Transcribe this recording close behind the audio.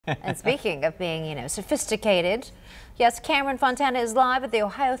And speaking of being, sophisticated, yes, Cameron Fontana is live at the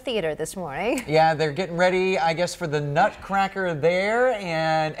Ohio Theater this morning. Yeah, they're getting ready, I guess, for the Nutcracker there,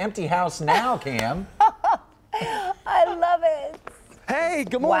 and empty house now, Cam. I love it. Hey,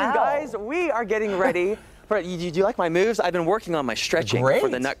 good morning, guys. We are getting ready. Do you like my moves? I've been working on my stretching for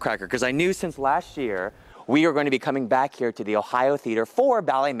the Nutcracker because I knew since last year we are going to be coming back here to the Ohio Theater for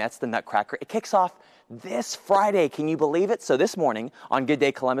Ballet Met's The Nutcracker. It kicks off this Friday. Can you believe it? So this morning on Good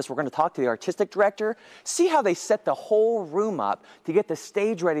Day Columbus, we're going to talk to the artistic director, see how they set the whole room up to get the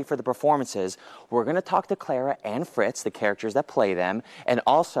stage ready for the performances. We're going to talk to Clara and Fritz, the characters that play them. And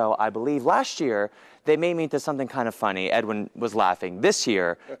also, I believe last year, they made me into something kind of funny. Edwin was laughing. This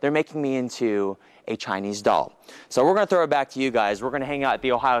year, they're making me into a Chinese doll. So we're going to throw it back to you guys. We're going to hang out at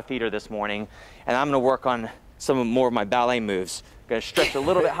the Ohio Theater this morning, and I'm going to work on some more of my ballet moves. Going to stretch a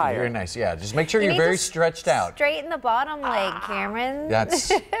little bit higher. Very nice, yeah. Just make sure you're very stretched out. Straighten the bottom leg, Cameron.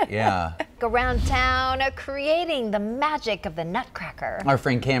 That's, yeah. Go around town creating the magic of the Nutcracker. Our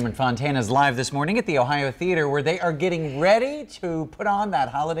friend Cameron Fontana is live this morning at the Ohio Theater where they are getting ready to put on that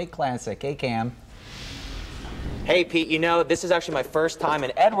holiday classic. Hey, Cam. Hey, Pete, this is actually my first time,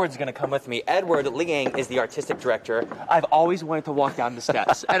 and Edward's going to come with me. Edward Liang is the artistic director. I've always wanted to walk down the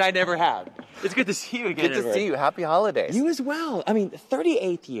steps, and I never have. It's good to see you again, Good to see you. Happy holidays. You as well. I mean,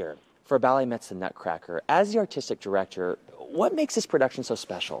 38th year for Ballet Met's The Nutcracker. As the artistic director, what makes this production so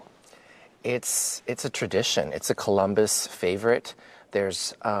special? It's a tradition. It's a Columbus favorite.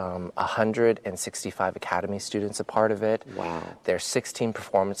 There's 165 Academy students a part of it. Wow. There's 16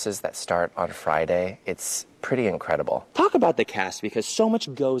 performances that start on Friday. It's pretty incredible. Talk about the cast, because so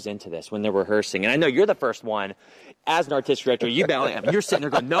much goes into this when they're rehearsing. And I know you're the first one. As an artistic director, you ballet, you're sitting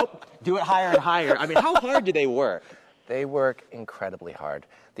there going, nope, do it higher and higher. I mean, how hard do they work? They work incredibly hard.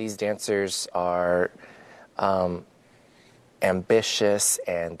 These dancers are ambitious,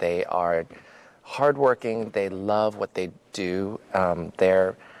 and they are hardworking. They love what they do.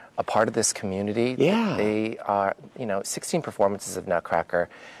 They're a part of this community. Yeah. They are, 16 performances of Nutcracker,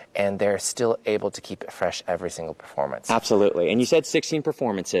 and they're still able to keep it fresh every single performance. Absolutely. And you said 16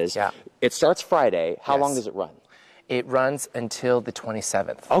 performances. Yeah. It starts Friday. How long does it run? It runs until the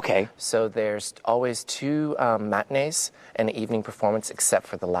 27th. Okay. So there's always 2 matinees and an evening performance, except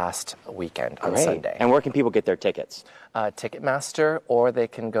for the last weekend on Sunday. And where can people get their tickets? Ticketmaster, or they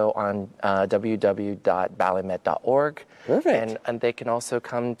can go on www.balletmet.org. Perfect. And they can also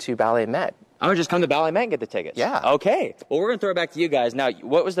come to Ballet Met. I would just come to Ballet Met and get the tickets. Yeah. Okay. Well, we're going to throw it back to you guys. Now,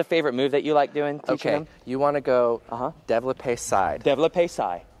 what was the favorite move that you like doing? Okay. You want to go développé side. Développé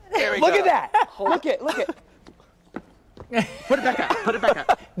side. There we Look go. at that. Look at. Put it back up. Put it back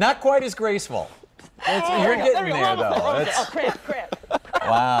up. Not quite as graceful. You're getting there, though. Cramp.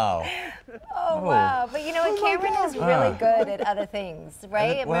 Wow. Oh, wow. But Cameron is really good at other things,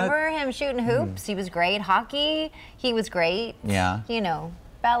 right? Remember him shooting hoops? He was great. Hockey, he was great. Yeah.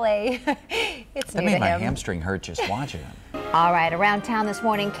 Ballet, it's new to him. That made my hamstring hurt just watching him. All right, around town this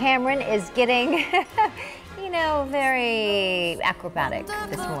morning, Cameron is getting, very acrobatic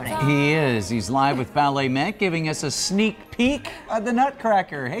this morning. He is. He's live with Ballet Met, giving us a sneak peek of the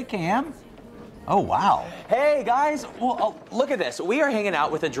Nutcracker. Hey, Cam. Oh, wow. Hey, guys. Well, look at this. We are hanging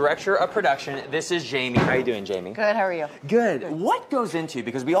out with the director of production. This is Jamie. How are you doing, Jamie? Good. How are you? Good. What goes into,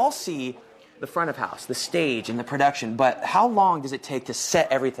 because we all see the front of house, the stage, and the production, but how long does it take to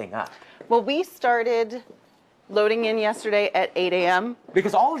set everything up? Well, we started loading in yesterday at 8 a.m.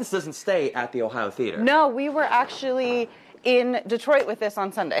 Because all of this doesn't stay at the Ohio Theater. No, we were actually in Detroit with this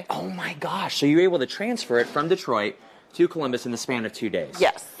on Sunday. Oh my gosh. So you're able to transfer it from Detroit to Columbus in the span of 2 days.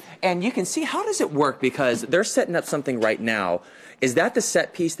 Yes. And you can see, how does it work? Because they're setting up something right now. Is that the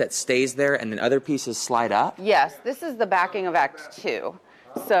set piece that stays there and then other pieces slide up? Yes, this is the backing of Act 2.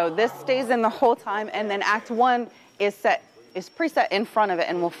 So this stays in the whole time, and then Act 1 is preset in front of it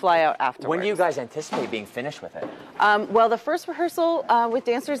and will fly out afterwards. When do you guys anticipate being finished with it? Well, the first rehearsal with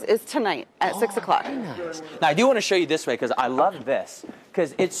dancers is tonight at 6 o'clock. Nice. Now, I do want to show you this way, because I love this,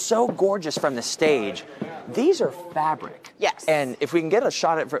 because it's so gorgeous from the stage. These are fabric. Yes. And if we can get a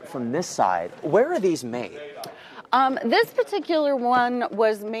shot at it from this side, where are these made? This particular one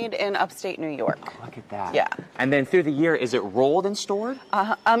was made in upstate New York. Oh, look at that. Yeah. And then through the year, is it rolled and stored?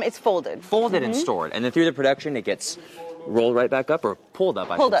 It's folded. Folded and stored. And then through the production, it gets rolled right back up, or pulled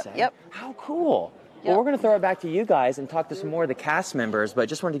up, I should say. Yep. How cool. Well, we're going to throw it back to you guys and talk to some more of the cast members, but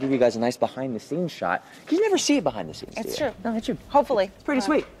just wanted to give you guys a nice behind-the-scenes shot, because you never see it behind the scenes. It's true. No, it's true. Hopefully. It's pretty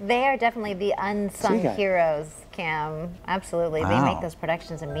sweet. They are definitely the unsung heroes, Cam. Absolutely. Wow. They make those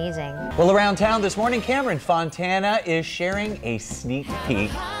productions amazing. Well, around town this morning, Cameron Fontana is sharing a sneak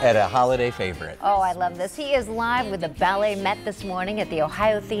peek at a holiday favorite. Oh, I love this. He is live with the Ballet Met this morning at the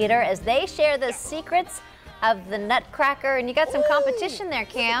Ohio Theater as they share the secrets of the Nutcracker. And you got some competition there,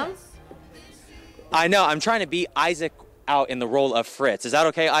 Cam. I know. I'm trying to beat Isaac out in the role of Fritz. Is that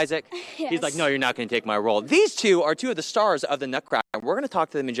okay, Isaac? Yes. He's like, no, you're not going to take my role. These two are two of the stars of the Nutcracker. We're going to talk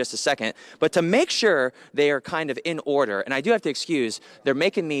to them in just a second, but to make sure they are kind of in order, and I do have to excuse, they're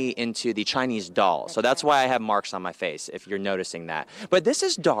making me into the Chinese doll, so that's why I have marks on my face, if you're noticing that. But this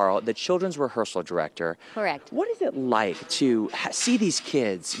is Darl, the children's rehearsal director. Correct. What is it like to see these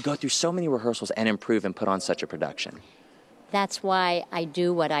kids go through so many rehearsals and improve and put on such a production? That's why I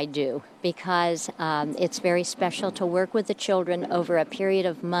do what I do, because it's very special to work with the children over a period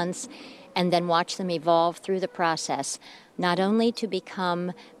of months and then watch them evolve through the process, not only to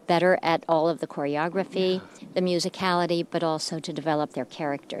become better at all of the choreography, the musicality, but also to develop their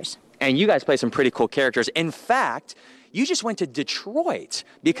characters. And you guys play some pretty cool characters. In fact, you just went to Detroit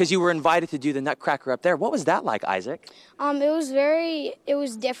because you were invited to do the Nutcracker up there. What was that like, Isaac? It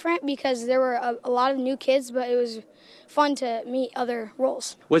was different because there were a lot of new kids, but it was fun to meet other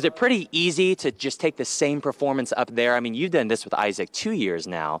roles. Was it pretty easy to just take the same performance up there? I mean, you've done this with Isaac 2 years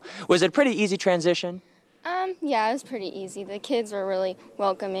now. Was it a pretty easy transition? Yeah, it was pretty easy. The kids were really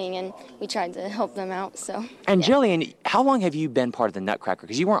welcoming, and we tried to help them out, so. And yeah. Jillian, how long have you been part of the Nutcracker?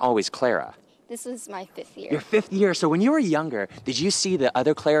 Because you weren't always Clara. This was my 5th year. Your 5th year. So when you were younger, did you see the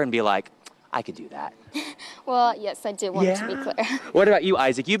other Clara and be like, I could do that? Well, yes, I did want to be Clara. What about you,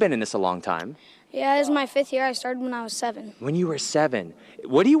 Isaac? You've been in this a long time. Yeah, this is my 5th year. I started when I was 7. When you were 7,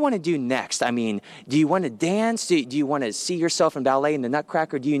 what do you want to do next? I mean, do you want to dance? Do you want to see yourself in ballet in the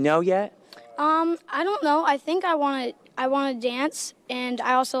Nutcracker? Do you know yet? I don't know. I think I want to dance, and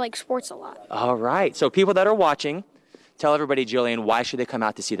I also like sports a lot. All right. So people that are watching, tell everybody, Jillian, why should they come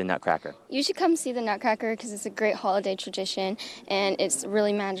out to see the Nutcracker? You should come see the Nutcracker because it's a great holiday tradition, and it's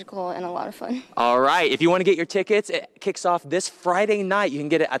really magical and a lot of fun. All right. If you want to get your tickets, it kicks off this Friday night. You can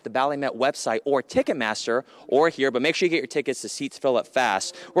get it at the Ballet Met website or Ticketmaster or here, but make sure you get your tickets. The seats fill up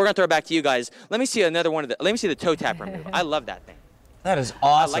fast. We're going to throw it back to you guys. Let me see another one of the, let me see the toe tapper move. I love that thing. That is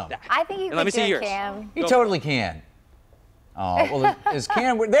awesome. I like that. I think you can do it, Cam. You totally can. Oh, well, is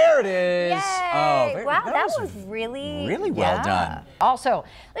Cam, there it is. Yay. Oh, wow, that was really well done. Also,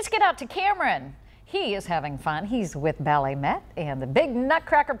 let's get out to Cameron. He is having fun. He's with Ballet Met, and the big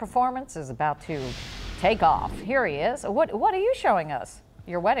Nutcracker performance is about to take off. Here he is. What are you showing us?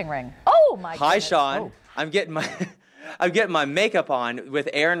 Your wedding ring. Oh, my goodness. Hi, Sean. Oh. I'm getting my makeup on with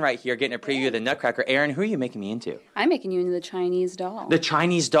Aaron right here, getting a preview of the Nutcracker. Aaron, who are you making me into? I'm making you into the Chinese doll. The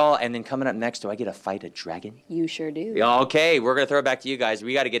Chinese doll, and then coming up next, do I get to fight a dragon? You sure do. Okay, we're going to throw it back to you guys.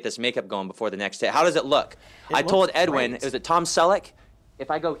 We got to get this makeup going before the next day. How does it look? I told Edwin, was it Tom Selleck?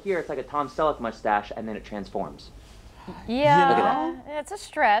 If I go here, it's like a Tom Selleck mustache, and then it transforms. Yeah, look at that. It's a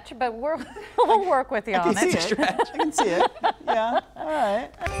stretch, but we'll work with you on it. It's a stretch. I can see it. Yeah, all right.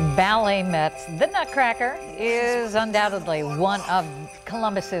 Ballet Met's The Nutcracker is undoubtedly one of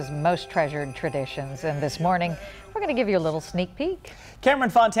Columbus's most treasured traditions, and this morning we're going to give you a little sneak peek.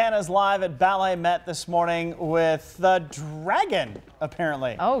 Cameron Fontana is live at Ballet Met this morning with the dragon,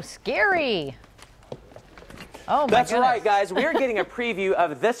 apparently. Oh, scary. Oh, my That's goodness. right, guys. We're getting a preview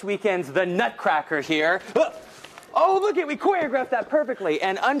of this weekend's The Nutcracker here. Oh, look at, we choreographed that perfectly.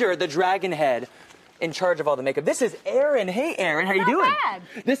 And under the dragon head, in charge of all the makeup, this is Aaron. Hey, Aaron, how are you doing?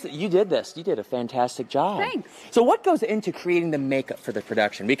 Bad. You did this. You did a fantastic job. Thanks. So what goes into creating the makeup for the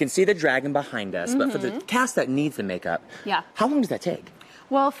production? We can see the dragon behind us, but for the cast that needs the makeup, Yeah. how long does that take?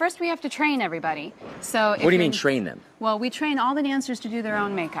 Well, first we have to train everybody. So What do you mean train them? Well, we train all the dancers to do their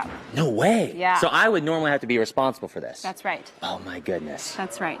own makeup. No way. Yeah. So I would normally have to be responsible for this. That's right. Oh my goodness.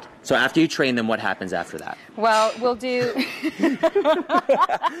 That's right. So after you train them, what happens after that? Well, we'll do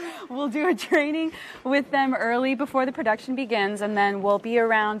a training with them early before the production begins, and then we'll be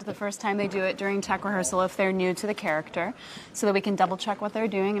around the first time they do it during tech rehearsal if they're new to the character, so that we can double check what they're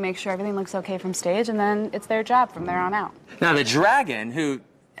doing and make sure everything looks okay from stage, and then it's their job from there on out. Now the dragon, who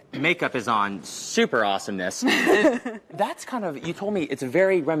makeup is on super awesomeness, that's kind of, you told me it's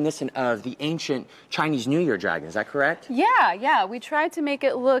very reminiscent of the ancient Chinese New Year dragon, is that correct? Yeah, we tried to make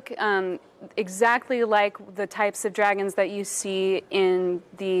it look exactly like the types of dragons that you see in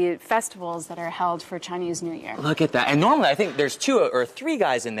the festivals that are held for Chinese New Year. Look at that. And normally I think there's 2 or 3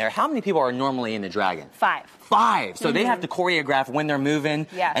 guys in there. How many people are normally in the dragon? 5. 5. So they have to choreograph when they're moving,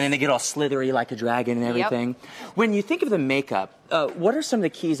 Yes. and then they get all slithery like a dragon and everything. When you think of the makeup, what are some of the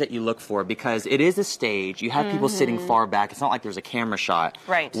keys that you look for? Because it is a stage. You have people sitting far back. It's not like there's a camera shot.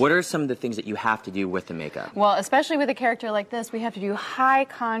 Right. What are some of the things that you have to do with the makeup? Well, especially with a character like this, we have to do high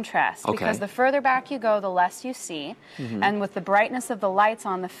contrast because the further back you go, the less you see. And with the brightness of the lights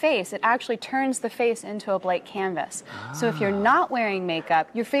on the face, it actually turns the face into a blank canvas. So if you're not wearing makeup,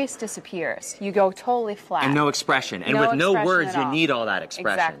 your face disappears. You go totally flat. And no expression. And with no words, you need all that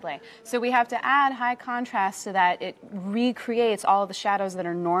expression. Exactly. So we have to add high contrast so that it recreates all of the shadows that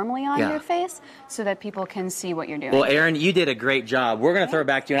are normally on your face so that people can see what you're doing. Well, Erin, you did a great job. We're going to throw it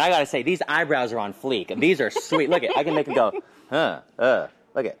back to you. And I got to say, these eyebrows are on fleek. And these are sweet. Look at I can make them go,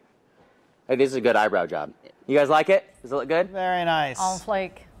 look at. Hey, this is a good eyebrow job. You guys like it? Does it look good? Very nice. On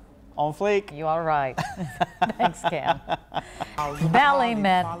flake. On fleek. You are right. Thanks, Cam. Ballet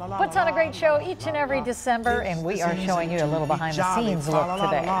Met puts on a great show each and every December, and we are showing you a little behind-the-scenes look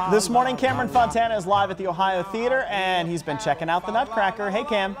today. This morning, Cameron Fontana is live at the Ohio Theater, and he's been checking out the Nutcracker. Hey,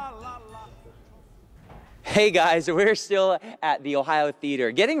 Cam. Hey guys, we're still at the Ohio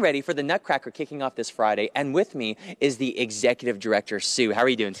Theater getting ready for the Nutcracker kicking off this Friday, and with me is the executive director, Sue. How are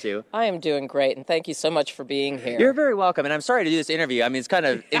you doing, Sue? I am doing great, and thank you so much for being here. You're very welcome, and I'm sorry to do this interview. I mean, it's kind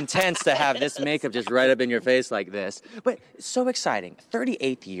of intense to have this makeup just right up in your face like this, but so exciting.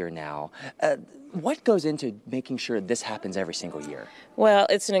 38th year now. What goes into making sure this happens every single year? Well,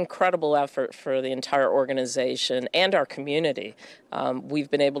 it's an incredible effort for the entire organization and our community.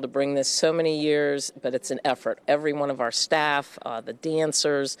 We've been able to bring this so many years, but it's an effort. Every one of our staff, the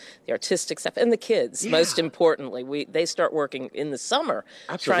dancers, the artistic staff, and the kids, most importantly, they start working in the summer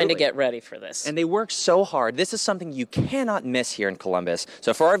trying to get ready for this. And they work so hard. This is something you cannot miss here in Columbus.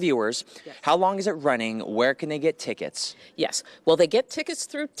 So for our viewers, how long is it running? Where can they get tickets? Yes. Well, they get tickets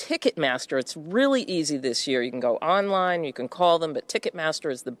through Ticketmaster. It's really easy this year. You can go online, you can call them, but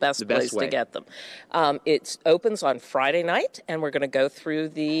Ticketmaster is the best place to get them. It opens on Friday night, and we're going to go through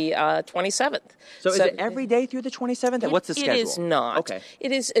the 27th. So is it every day through the 27th? What's the schedule? It is not. Okay.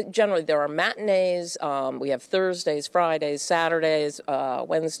 It is generally, there are matinees. We have Thursdays, Fridays, Saturdays,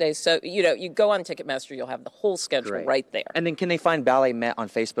 Wednesdays. So, you go on Ticketmaster, you'll have the whole schedule right there. And then can they find Ballet Met on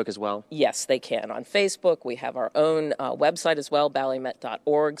Facebook as well? Yes, they can. On Facebook, we have our own website as well,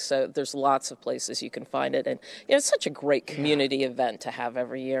 balletmet.org. So there's lots of places you can find it. And it's such a great community event to have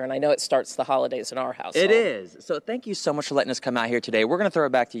every year. And I know it starts the holidays in our house. It is. So thank you so much for letting us come out here today. We're going to throw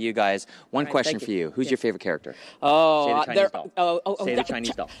it back to you guys. One question for you. Who's your favorite character? Oh, say the Chinese doll. Say the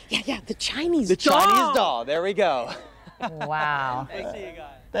Chinese doll. Yeah, the Chinese doll. The Chinese doll. There we go. Wow.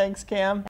 Thanks, Cam.